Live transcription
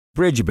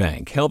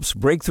Bridgebank helps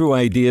breakthrough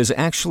ideas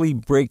actually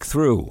break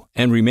through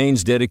and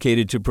remains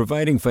dedicated to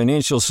providing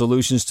financial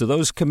solutions to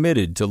those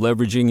committed to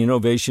leveraging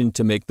innovation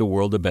to make the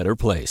world a better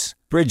place.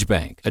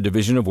 Bridgebank, a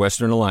division of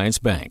Western Alliance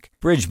Bank.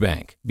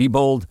 Bridgebank. Be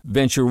bold,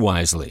 venture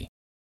wisely.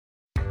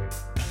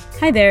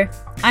 Hi there,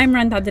 I'm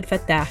Randa Abdel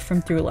Fattah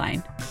from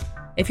Throughline.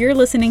 If you're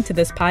listening to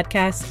this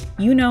podcast,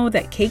 you know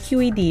that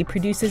KQED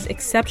produces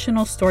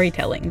exceptional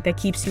storytelling that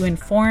keeps you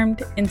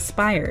informed,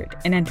 inspired,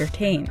 and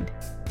entertained.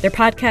 Their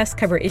podcasts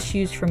cover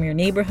issues from your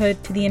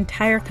neighborhood to the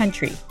entire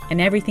country and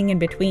everything in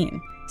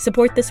between.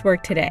 Support this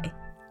work today.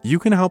 You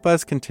can help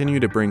us continue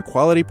to bring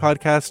quality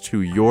podcasts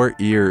to your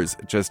ears.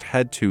 Just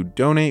head to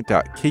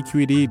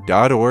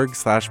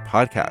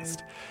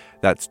donate.kqed.org/podcast.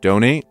 That's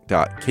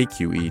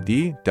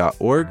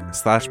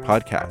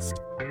donate.kqed.org/podcast.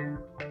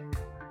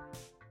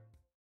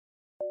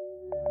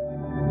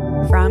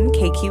 From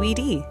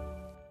KQED.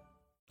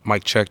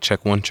 Mic check,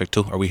 check one, check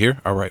two. Are we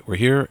here? All right, we're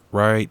here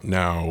right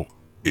now.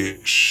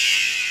 Ish.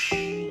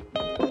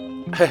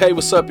 Hey,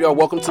 what's up, y'all?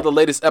 Welcome to the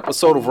latest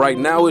episode of Right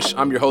Now-ish.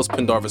 I'm your host,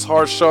 Pendarvis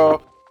Harshaw.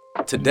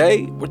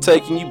 Today, we're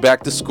taking you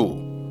back to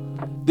school.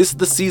 This is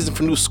the season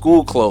for new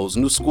school clothes,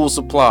 new school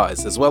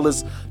supplies, as well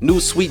as new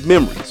sweet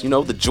memories. You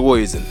know, the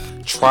joys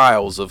and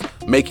trials of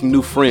making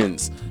new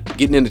friends,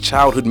 getting into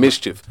childhood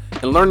mischief,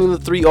 and learning the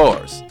 3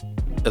 R's,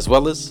 as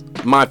well as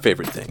my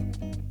favorite thing,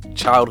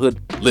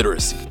 childhood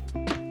literacy.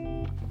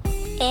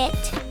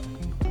 It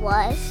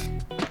was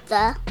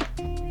the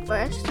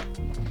first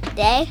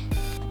day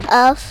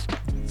of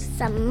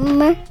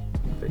summer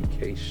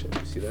Vacation.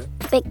 You see that?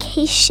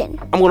 vacation.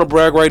 I'm going to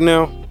brag right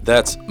now.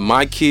 That's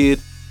my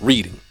kid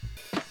reading.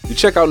 We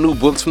check out new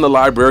books from the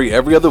library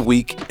every other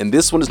week, and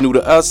this one is new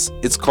to us.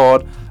 It's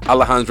called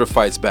Alejandra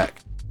Fights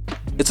Back.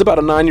 It's about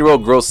a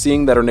 9-year-old girl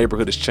seeing that her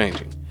neighborhood is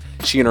changing.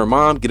 She and her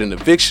mom get an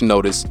eviction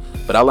notice,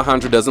 but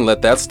Alejandra doesn't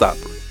let that stop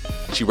her.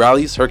 She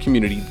rallies her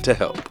community to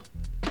help.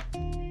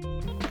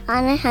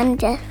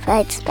 Alejandra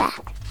Fights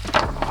Back.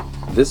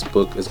 This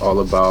book is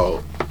all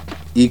about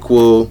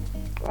equal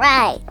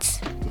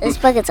Right. This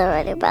book is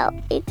already about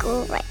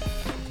equal rights.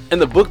 And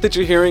the book that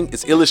you're hearing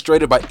is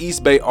illustrated by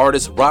East Bay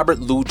artist Robert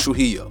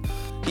Liu-Trujillo.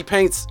 He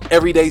paints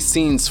everyday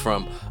scenes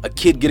from a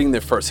kid getting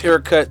their first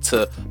haircut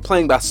to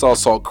playing by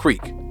Salt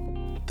Creek.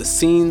 The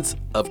scenes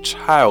of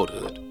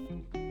childhood.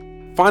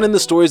 Finding the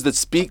stories that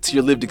speak to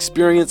your lived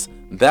experience,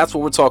 that's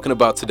what we're talking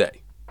about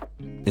today.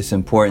 It's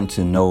important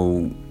to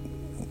know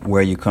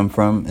where you come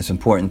from. It's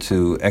important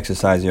to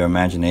exercise your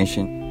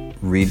imagination,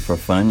 read for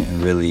fun,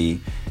 and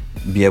really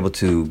be able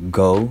to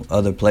go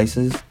other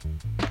places.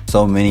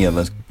 So many of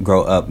us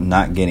grow up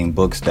not getting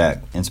books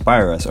that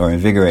inspire us or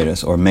invigorate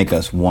us or make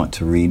us want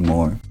to read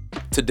more.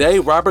 Today,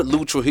 Robert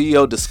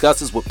Liu-Trujillo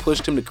discusses what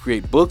pushed him to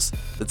create books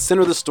that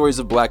center the stories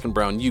of Black and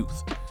brown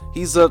youth.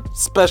 He's a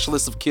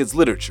specialist of kids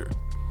literature.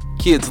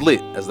 Kids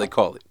Lit, as they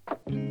call it.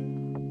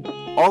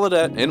 All of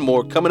that and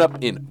more coming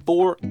up in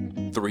 4,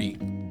 3,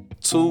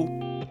 2,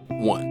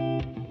 1.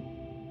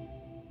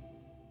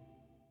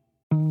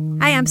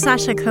 Hi, I'm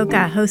Sasha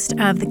Coca, host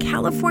of the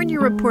California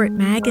Report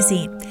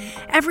magazine.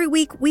 Every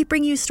week, we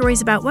bring you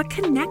stories about what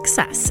connects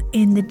us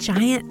in the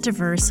giant,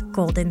 diverse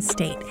Golden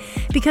State.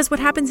 Because what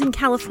happens in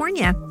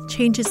California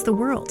changes the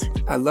world.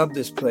 I love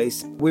this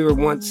place. We were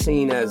once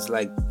seen as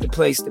like the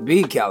place to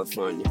be,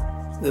 California.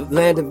 The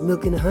land of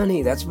milk and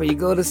honey. That's where you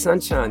go to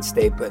Sunshine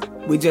State, but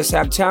we just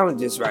have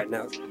challenges right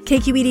now.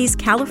 KQED's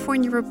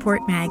California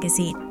Report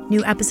magazine.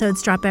 New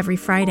episodes drop every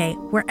Friday,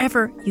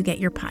 wherever you get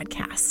your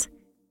podcasts.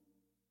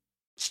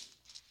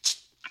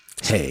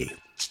 Hey,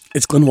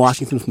 it's Glenn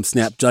Washington from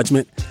Snap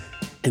Judgment.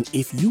 And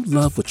if you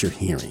love what you're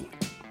hearing,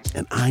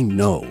 and I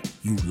know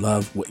you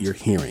love what you're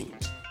hearing,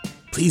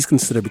 please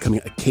consider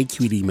becoming a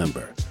KQED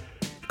member.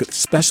 Get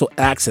special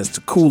access to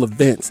cool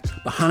events,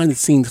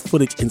 behind-the-scenes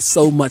footage, and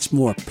so much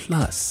more.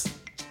 Plus,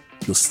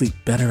 you'll sleep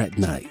better at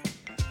night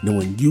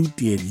knowing you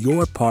did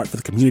your part for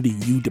the community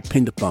you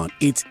depend upon.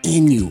 It's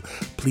in you.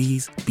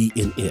 Please be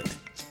in it.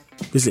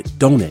 Visit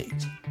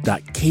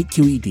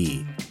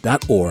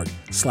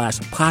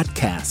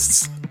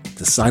donate.kqed.org/podcasts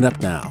to sign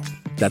up now.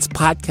 That's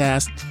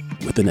podcast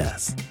with an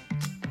S.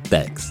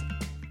 Thanks.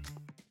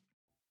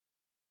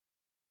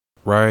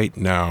 Right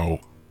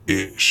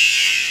Now-ish.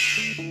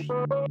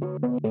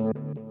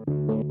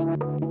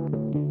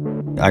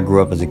 I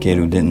grew up as a kid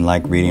who didn't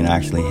like reading. I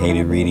actually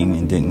hated reading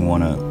and didn't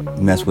want to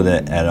mess with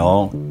it at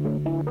all.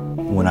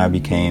 When I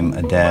became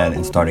a dad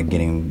and started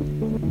getting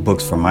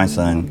books for my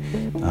son,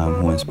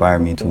 who inspired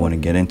me to want to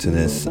get into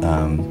this,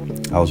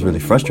 I was really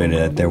frustrated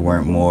that there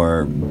weren't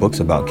more books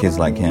about kids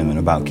like him and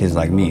about kids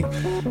like me.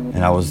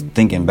 And I was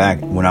thinking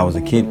back when I was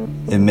a kid,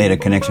 it made a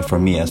connection for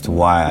me as to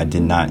why I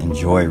did not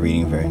enjoy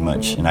reading very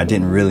much. And I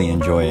didn't really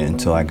enjoy it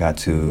until I got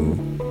to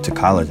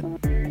college.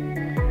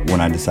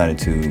 When I decided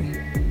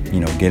to,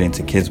 get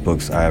into kids'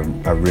 books, I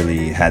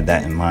really had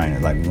that in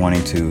mind, like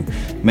wanting to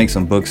make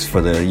some books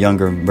for the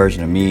younger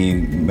version of me,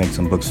 make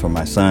some books for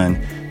my son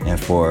and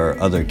for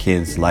other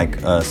kids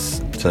like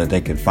us so that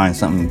they could find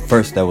something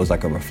first that was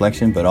like a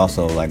reflection, but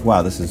also like,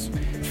 wow, this is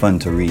fun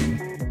to read.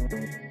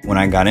 When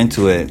I got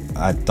into it,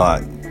 I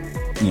thought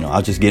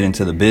I'll just get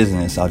into the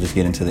business, I'll just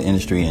get into the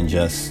industry and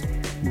just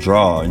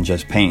draw and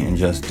just paint and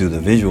just do the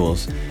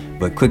visuals.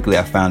 But quickly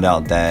I found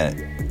out that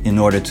in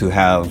order to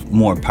have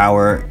more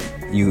power,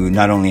 you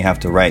not only have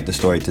to write the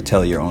story to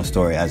tell your own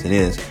story as it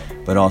is,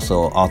 but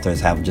also authors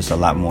have just a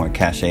lot more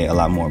cachet, a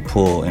lot more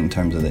pull in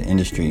terms of the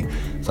industry.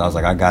 So I was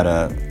like, I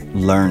gotta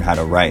learn how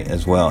to write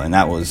as well, and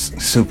that was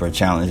super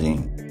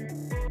challenging.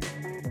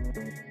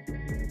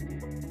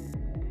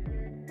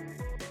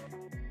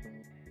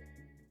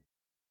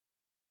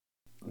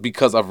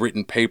 Because I've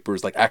written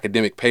papers, like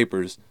academic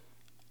papers,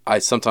 I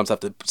sometimes have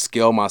to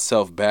scale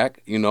myself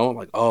back,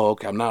 like, oh,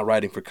 okay, I'm not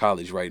writing for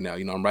college right now.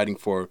 I'm writing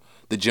for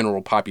the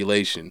general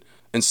population.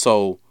 And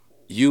so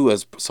you,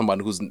 as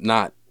somebody who's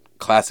not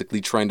classically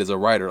trained as a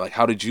writer, like,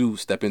 how did you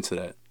step into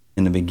that?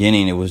 In the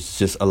beginning, it was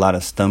just a lot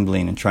of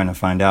stumbling and trying to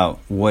find out,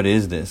 what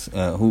is this?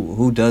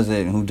 Who does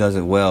it and who does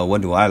it well?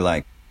 What do I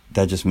like?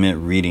 That just meant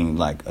reading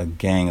like a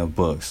gang of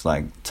books,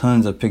 like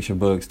tons of picture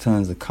books,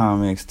 tons of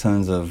comics,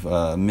 tons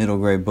of middle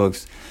grade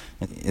books.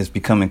 It's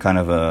becoming kind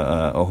of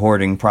a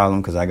hoarding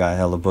problem because I got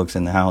hella books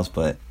in the house,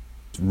 but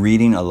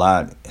reading a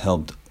lot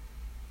helped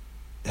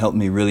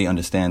me really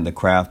understand the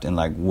craft and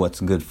like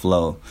what's good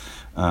flow.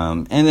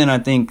 And then I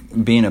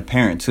think being a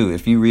parent too,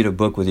 if you read a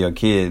book with your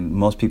kid,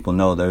 most people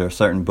know there are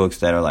certain books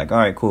that are like, all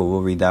right, cool,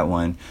 we'll read that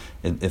one.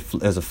 If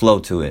there's a flow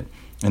to it.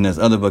 And there's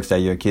other books that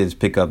your kids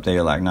pick up that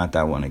you're like, not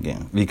that one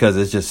again, because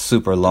it's just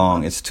super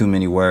long. It's too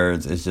many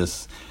words. It's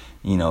just,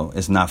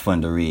 it's not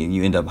fun to read.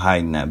 You end up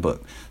hiding that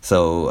book.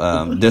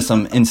 So there's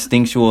some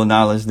instinctual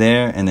knowledge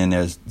there. And then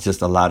there's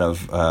just a lot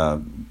of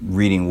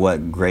reading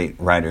what great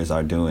writers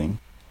are doing.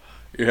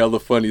 You're hella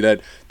funny.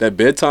 That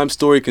bedtime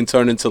story can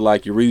turn into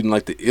like you're reading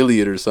like the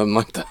Iliad or something,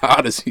 like the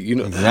Odyssey,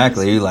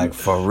 Exactly. You're like,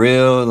 for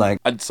real? Like,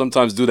 I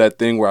sometimes do that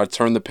thing where I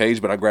turn the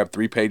page, but I grab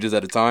 3 pages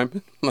at a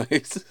time.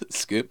 Like,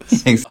 skip.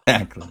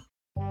 Exactly.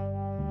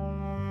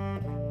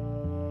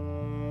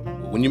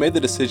 When you made the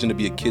decision to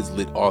be a kids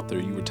lit author,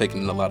 you were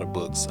taking in a lot of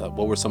books.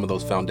 What were some of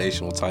those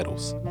foundational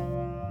titles?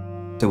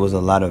 There was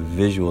a lot of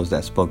visuals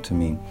that spoke to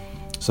me.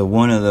 So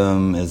one of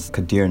them is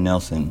Kadir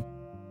Nelson.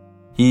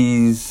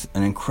 He's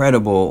an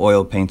incredible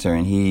oil painter,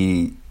 and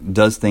he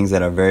does things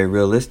that are very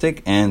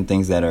realistic and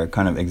things that are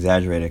kind of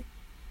exaggerated.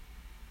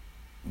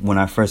 When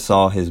I first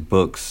saw his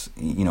books,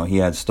 he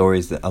had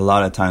stories that a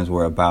lot of times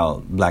were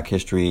about Black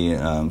history,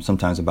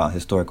 sometimes about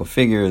historical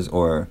figures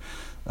or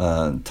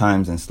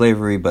times in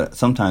slavery, but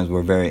sometimes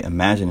were very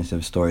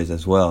imaginative stories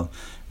as well.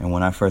 And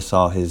when I first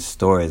saw his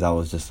stories, I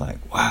was just like,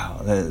 wow,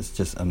 that is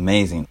just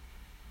amazing.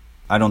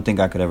 I don't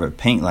think I could ever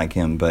paint like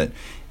him, but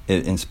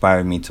it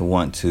inspired me to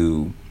want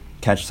to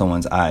catch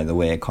someone's eye the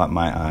way it caught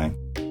my eye.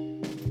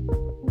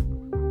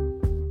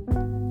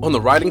 On the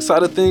writing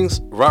side of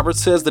things, Robert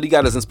says that he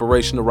got his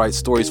inspiration to write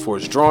stories for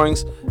his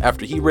drawings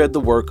after he read the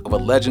work of a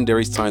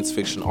legendary science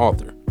fiction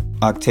author.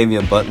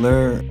 Octavia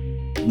Butler.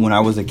 When I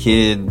was a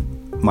kid,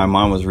 my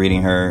mom was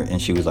reading her and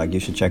she was like,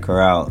 you should check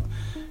her out.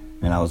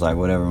 And I was like,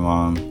 whatever,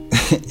 Mom.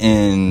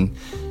 And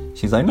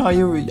she's like, no,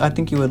 I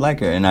think you would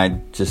like her. And I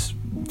just,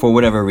 for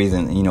whatever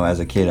reason, as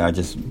a kid, I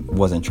just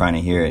wasn't trying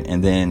to hear it.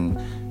 And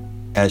then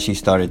as she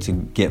started to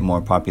get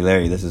more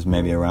popularity, this is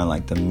maybe around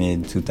like the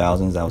mid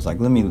 2000s, I was like,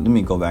 let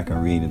me go back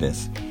and read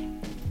this.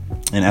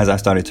 And as I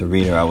started to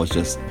read her, I was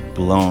just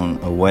blown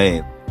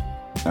away.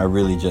 I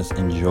really just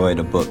enjoyed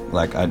a book.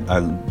 Like I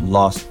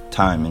lost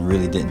time and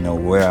really didn't know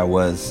where I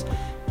was,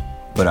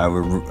 but I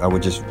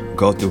would just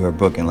go through her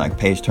book and like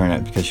page turn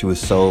it because she was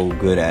so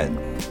good at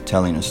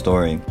telling a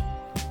story.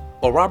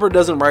 While Robert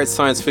doesn't write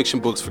science fiction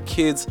books for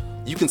kids,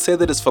 you can say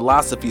that his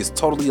philosophy is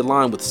totally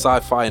aligned with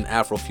sci-fi and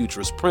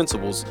Afrofuturist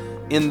principles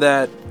in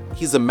that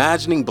he's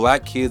imagining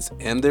Black kids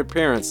and their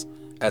parents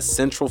as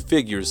central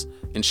figures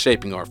in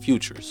shaping our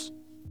futures.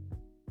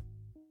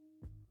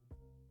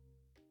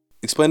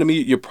 Explain to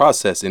me your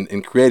process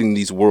in creating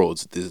these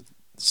worlds.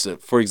 So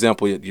for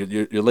example,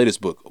 your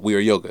latest book, We Are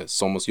Yoga,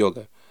 Somos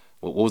Yoga.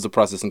 What was the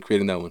process in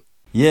creating that one?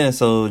 Yeah,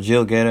 so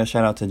Jill Guerra,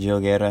 shout out to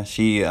Jill Guerra.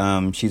 She's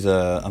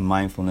a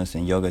mindfulness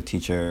and yoga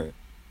teacher.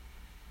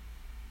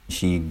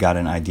 She got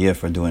an idea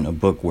for doing a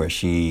book where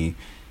she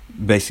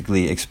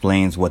basically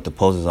explains what the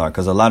poses are.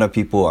 Because a lot of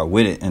people are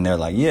with it and they're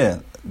like, yeah,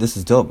 this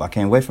is dope. I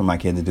can't wait for my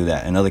kid to do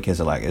that. And other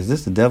kids are like, is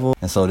this the devil?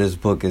 And so this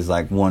book is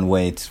like one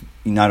way to,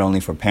 not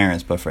only for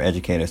parents, but for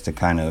educators to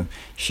kind of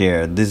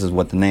share, this is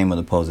what the name of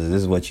the pose is,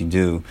 this is what you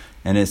do.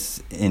 And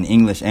it's in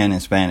English and in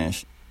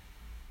Spanish.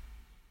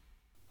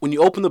 When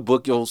you open the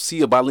book, you'll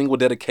see a bilingual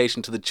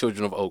dedication to the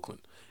children of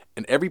Oakland.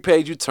 And every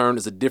page you turn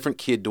is a different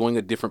kid doing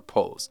a different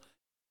pose.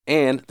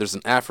 And there's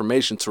an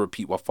affirmation to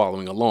repeat while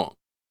following along.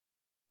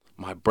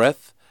 My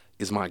breath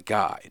is my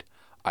guide.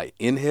 I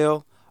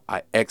inhale,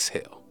 I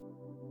exhale.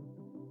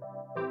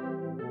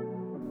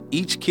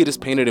 Each kid is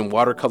painted in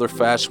watercolor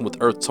fashion with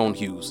earth tone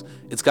hues.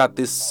 It's got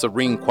this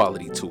serene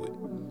quality to it.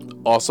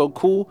 Also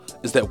cool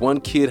is that one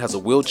kid has a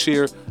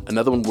wheelchair,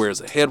 another one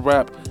wears a head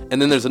wrap,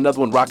 and then there's another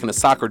one rocking a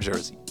soccer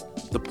jersey.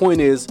 The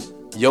point is,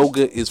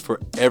 yoga is for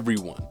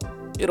everyone.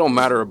 it don't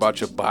matter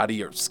about your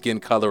body or skin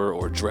color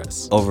or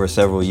dress. Over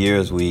several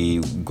years, we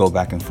go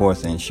back and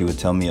forth, and she would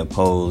tell me a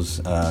pose,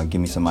 give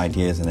me some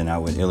ideas, and then I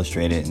would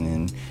illustrate it,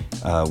 and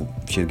then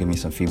she would give me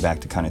some feedback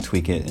to kind of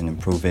tweak it and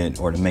improve it,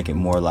 or to make it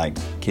more like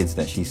kids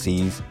that she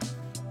sees.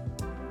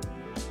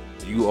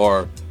 You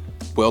are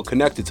well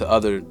connected to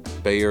other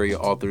Bay Area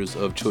authors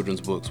of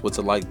children's books. What's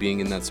it like being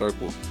in that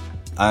circle?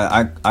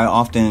 I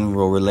often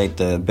will relate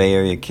the Bay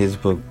Area kids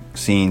book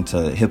scene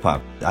to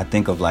hip-hop. I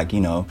think of, like,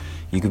 you know,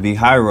 you could be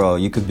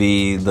Hyro, you could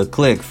be The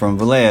Click from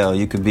Vallejo,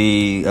 you could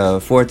be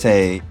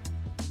Forte.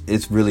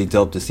 It's really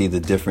dope to see the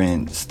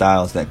different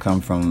styles that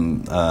come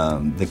from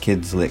the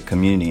kids lit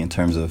community in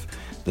terms of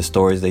the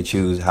stories they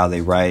choose, how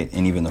they write,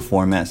 and even the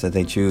formats that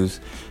they choose.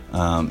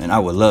 And I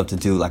would love to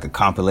do like a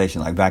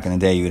compilation. Like back in the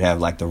day, you would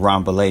have like the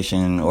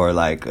Rompilation or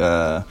like,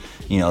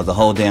 you know, the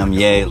whole damn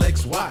Yay.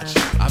 Watch.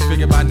 I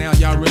figure by now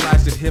y'all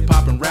realize that hip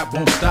hop and rap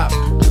won't stop.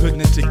 Putting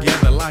it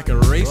together like a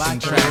racing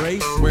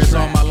track. Where's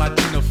all my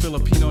Latino,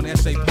 Filipino, and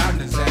SA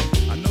partners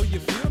at? I know you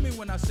feel me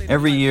when I say.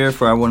 Every year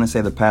for, I want to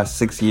say, the past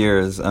 6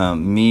 years,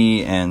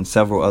 me and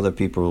several other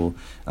people,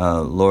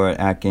 Laura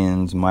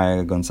Atkins,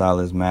 Maya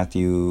Gonzalez,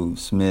 Matthew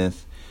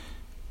Smith,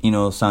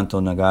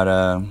 Santo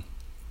Nagara,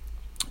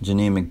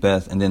 Janine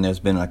Macbeth, and then there's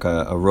been like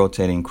a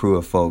rotating crew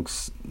of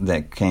folks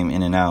that came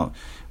in and out.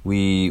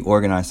 We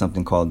organized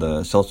something called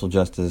the Social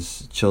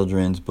Justice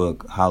Children's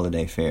Book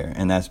Holiday Fair,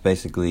 and that's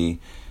basically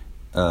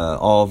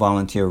all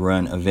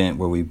volunteer-run event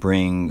where we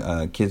bring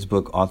kids'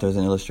 book authors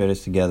and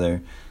illustrators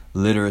together,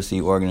 literacy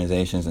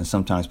organizations, and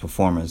sometimes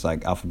performers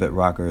like Alphabet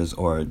Rockers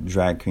or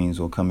drag queens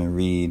will come and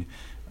read,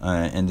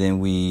 and then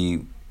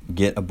we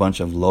get a bunch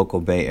of local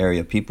Bay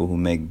Area people who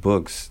make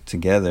books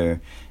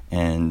together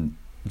and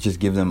just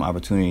give them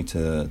opportunity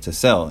to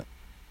sell.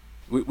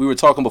 We were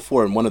talking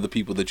before, and one of the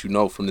people that you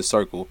know from this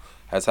circle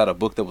has had a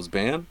book that was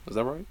banned. Is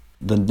that right?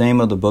 The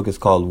name of the book is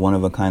called One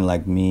of a Kind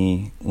Like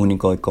Me,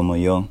 Único y Como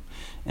Yo,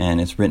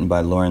 and it's written by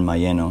Lauren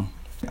Mayeno.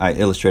 I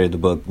illustrated the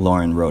book.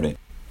 Lauren wrote it.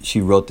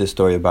 She wrote this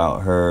story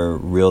about her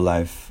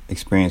real-life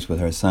experience with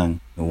her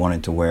son, who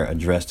wanted to wear a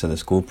dress to the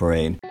school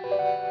parade.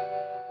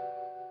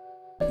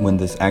 When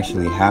this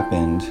actually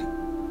happened,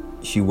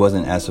 she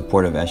wasn't as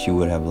supportive as she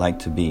would have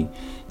liked to be.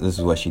 This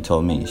is what she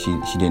told me. She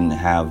didn't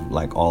have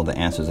like all the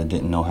answers and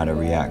didn't know how to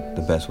react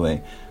the best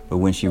way. But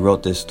when she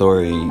wrote this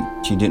story,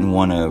 she didn't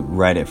want to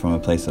write it from a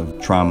place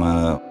of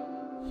trauma.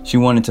 She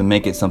wanted to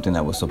make it something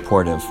that was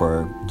supportive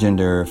for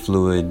gender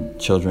fluid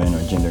children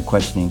or gender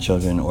questioning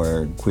children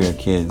or queer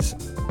kids.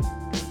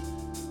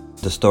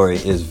 The story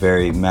is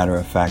very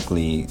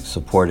matter-of-factly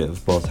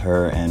supportive. Both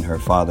her and her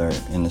father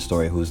in the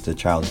story, who's the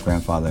child's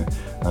grandfather,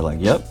 are like,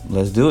 yep,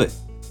 let's do it.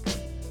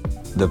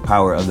 The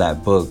power of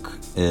that book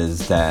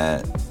is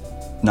that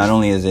not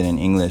only is it in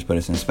English, but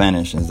it's in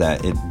Spanish, is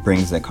that it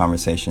brings that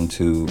conversation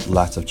to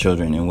lots of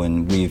children. And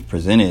when we've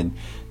presented,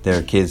 there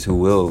are kids who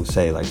will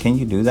say, like, can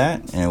you do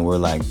that? And we're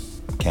like,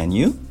 can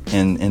you?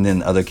 And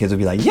then other kids will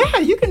be like, yeah,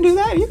 you can do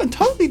that. You can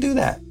totally do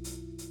that.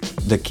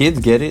 The kids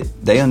get it.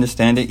 They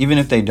understand it. Even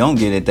if they don't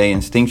get it, they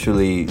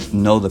instinctually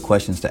know the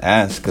questions to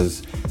ask,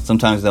 because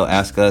sometimes they'll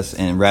ask us,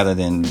 and rather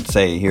than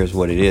say, here's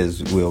what it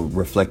is, we'll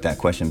reflect that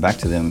question back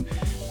to them.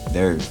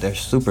 They're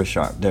super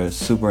sharp. They're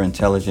super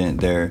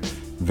intelligent. They're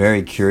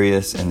very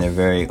curious, and they're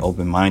very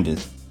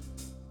open-minded.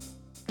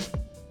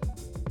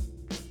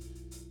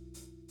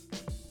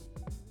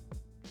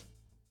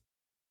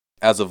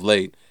 As of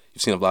late,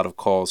 you've seen a lot of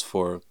calls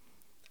for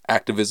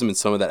activism, and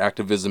some of that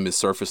activism is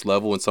surface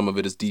level, and some of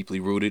it is deeply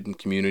rooted in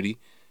community.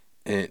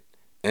 And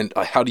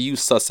how do you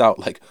suss out,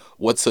 like,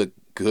 what's a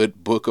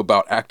good book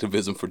about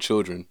activism for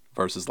children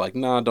versus like,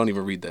 nah, don't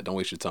even read that. Don't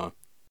waste your time.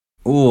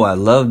 Ooh, I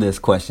love this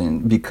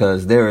question,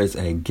 because there is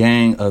a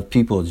gang of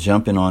people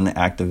jumping on the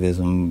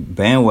activism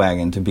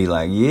bandwagon to be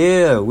like,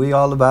 yeah, we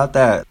all about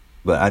that.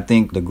 But I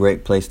think the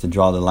great place to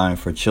draw the line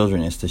for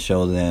children is to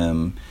show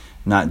them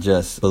not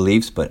just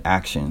beliefs, but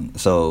action.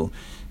 So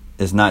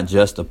it's not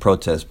just a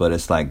protest, but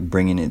it's like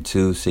bringing it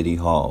to City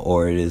Hall,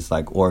 or it is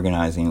like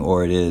organizing,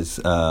 or it is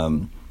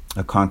a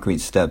concrete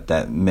step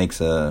that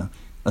makes a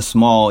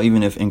small,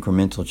 even if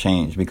incremental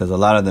change. Because a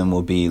lot of them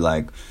will be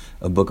like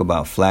a book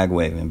about flag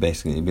waving,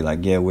 basically. It'd be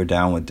like, yeah, we're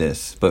down with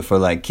this. But for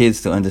like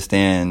kids to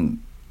understand,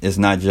 it's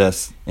not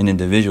just an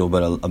individual,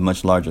 but a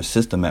much larger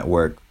system at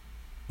work.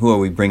 Who are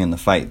we bringing the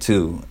fight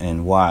to,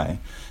 and why?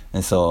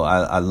 And so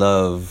I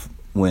love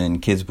when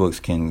kids' books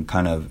can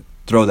kind of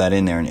throw that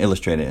in there and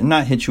illustrate it and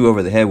not hit you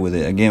over the head with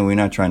it. Again, we're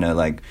not trying to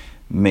like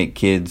make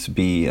kids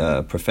be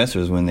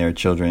professors when they're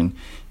children.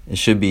 It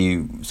should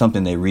be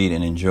something they read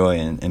and enjoy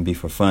and be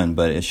for fun,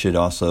 but it should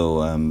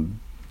also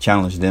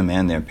challenge them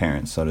and their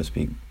parents, so to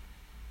speak.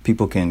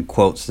 People can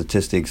quote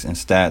statistics and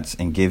stats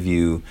and give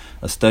you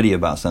a study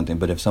about something,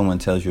 but if someone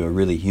tells you a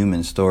really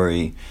human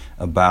story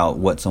about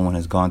what someone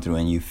has gone through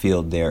and you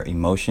feel their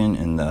emotion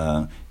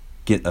and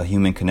get a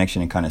human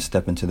connection and kind of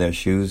step into their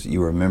shoes,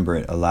 you remember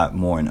it a lot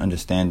more and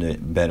understand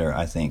it better,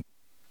 I think.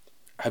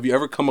 Have you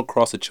ever come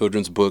across a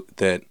children's book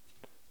that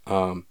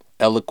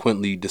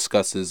eloquently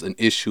discusses an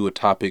issue, a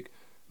topic,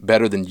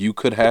 better than you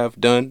could have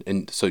done,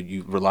 and so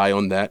you rely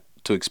on that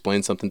to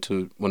explain something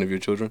to one of your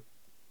children?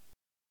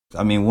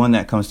 I mean, one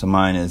that comes to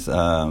mind is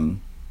The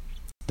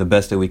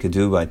Best That We Could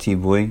Do by T.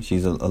 Bui.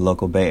 She's a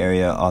local Bay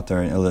Area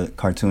author and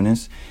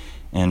cartoonist.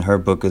 And her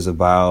book is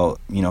about,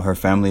 her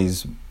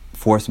family's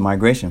forced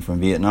migration from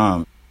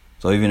Vietnam.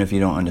 So even if you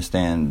don't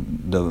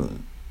understand the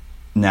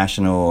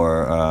national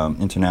or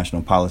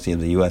international policy of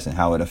the U.S. and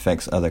how it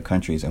affects other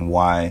countries and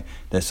why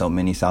there's so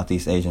many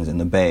Southeast Asians in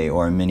the Bay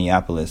or in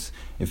Minneapolis,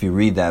 if you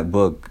read that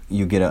book,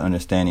 you get an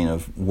understanding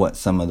of what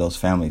some of those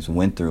families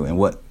went through and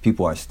what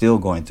people are still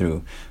going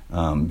through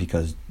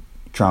because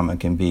trauma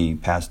can be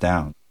passed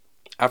down.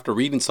 After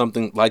reading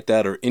something like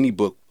that or any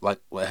book like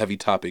a heavy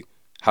topic,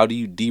 how do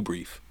you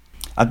debrief?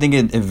 I think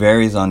it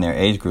varies on their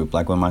age group.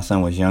 Like when my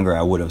son was younger,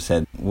 I would have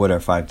said, what are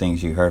 5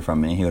 things you heard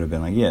from me? And he would have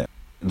been like, yeah.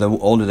 The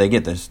older they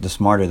get, the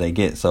smarter they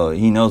get. So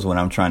he knows when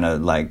I'm trying to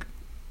like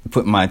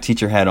put my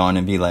teacher hat on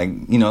and be like,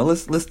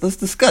 let's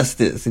discuss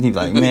this. And he's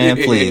like, man,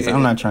 please, I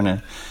don't want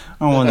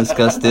to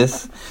discuss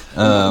this.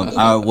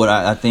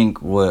 I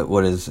think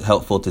what is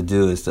helpful to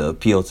do is to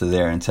appeal to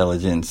their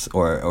intelligence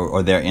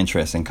or their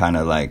interest and kind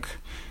of like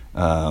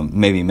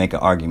maybe make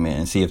an argument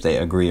and see if they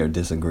agree or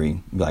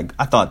disagree. Like,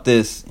 I thought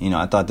this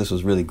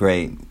was really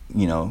great.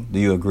 Do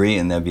you agree?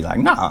 And they'll be like,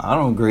 no, I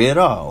don't agree at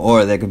all.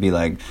 Or they could be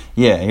like,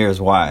 yeah, here's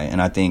why.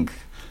 And I think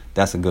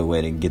that's a good way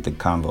to get the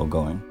convo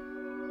going.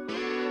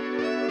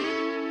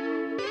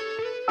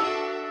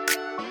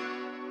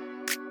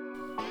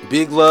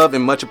 Big love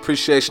and much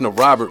appreciation to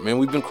Robert, man.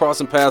 We've been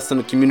crossing paths in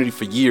the community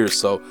for years,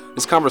 so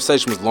this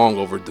conversation was long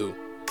overdue.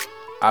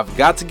 I've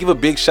got to give a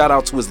big shout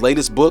out to his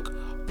latest book,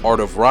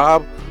 Art of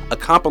Rob, a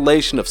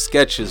compilation of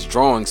sketches,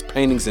 drawings,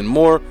 paintings, and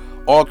more,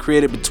 all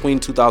created between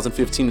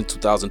 2015 and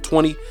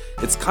 2020.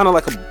 It's kind of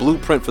like a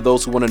blueprint for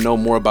those who want to know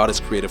more about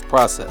his creative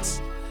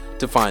process.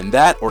 To find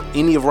that or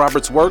any of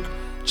Robert's work,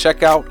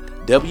 check out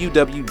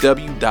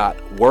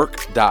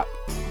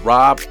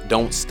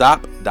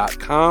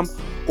www.work.robdon'tstop.com,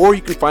 or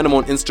you can find him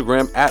on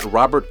Instagram at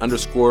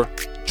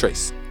Robert_Tres,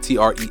 Tres.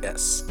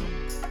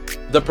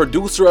 The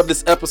producer of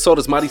this episode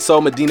is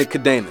Marisol Medina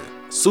Cadena.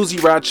 Susie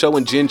Racho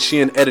and Jen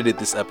Chien edited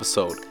this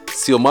episode.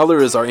 Seal Muller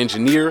is our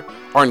engineer.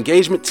 Our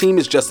engagement team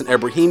is Justin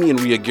Ebrahimi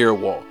and Ria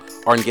Girawal.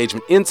 Our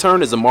engagement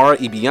intern is Amara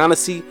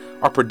Ibianasi.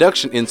 Our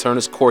production intern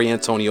is Corey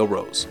Antonio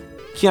Rose.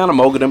 Kiana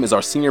Mogadam is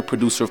our senior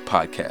producer of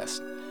podcast.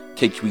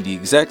 KQED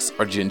execs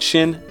are Jen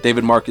Chien,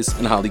 David Marcus,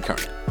 and Holly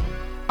Kernan.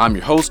 I'm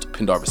your host,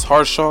 Pendarvis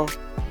Harshaw.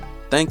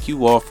 Thank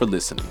you all for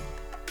listening.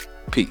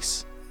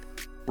 Peace.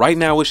 Right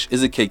Nowish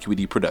is a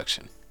KQED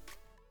production.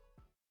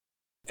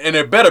 And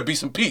there better be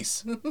some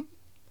peace.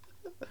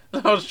 I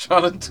was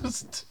trying to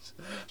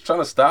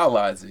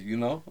stylize it,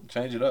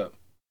 change it up.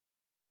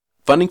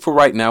 Funding for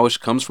Right Nowish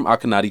comes from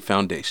Akanati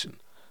Foundation,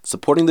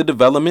 supporting the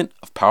development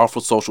of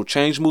powerful social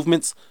change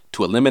movements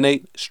to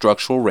eliminate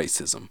structural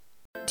racism.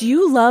 Do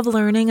you love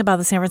learning about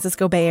the San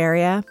Francisco Bay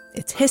Area?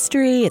 Its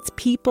history, its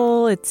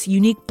people, its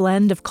unique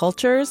blend of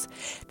cultures?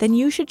 Then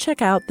you should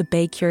check out the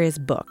Bay Curious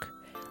book.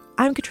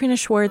 I'm Katrina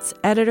Schwartz,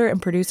 editor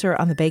and producer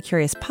on the Bay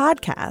Curious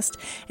podcast,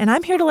 and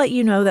I'm here to let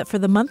you know that for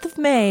the month of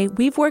May,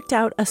 we've worked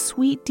out a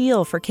sweet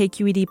deal for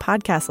KQED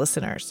podcast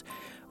listeners.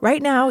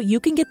 Right now, you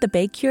can get the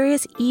Bay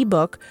Curious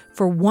ebook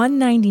for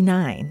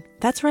 $1.99.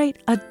 That's right,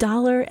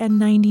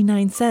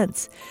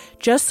 $1.99.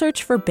 Just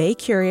search for Bay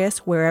Curious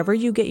wherever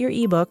you get your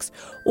ebooks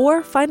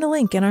or find a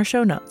link in our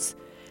show notes.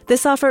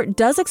 This offer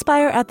does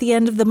expire at the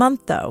end of the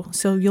month, though,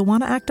 so you'll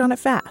want to act on it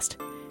fast.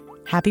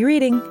 Happy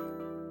reading!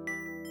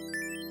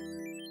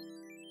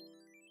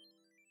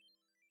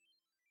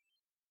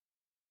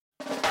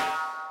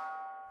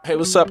 Hey,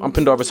 what's up? I'm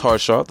Pendarvis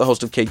Harshaw, the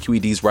host of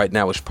KQED's Right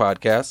Nowish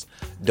podcast.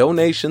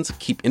 Donations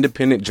keep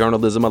independent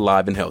journalism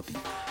alive and healthy,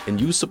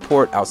 and you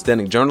support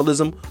outstanding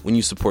journalism when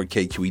you support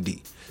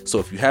KQED. So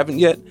if you haven't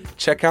yet,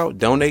 check out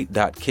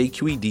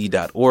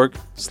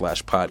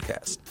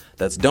donate.kqed.org/podcast.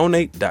 That's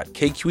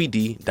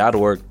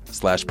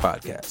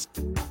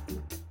donate.kqed.org/podcast.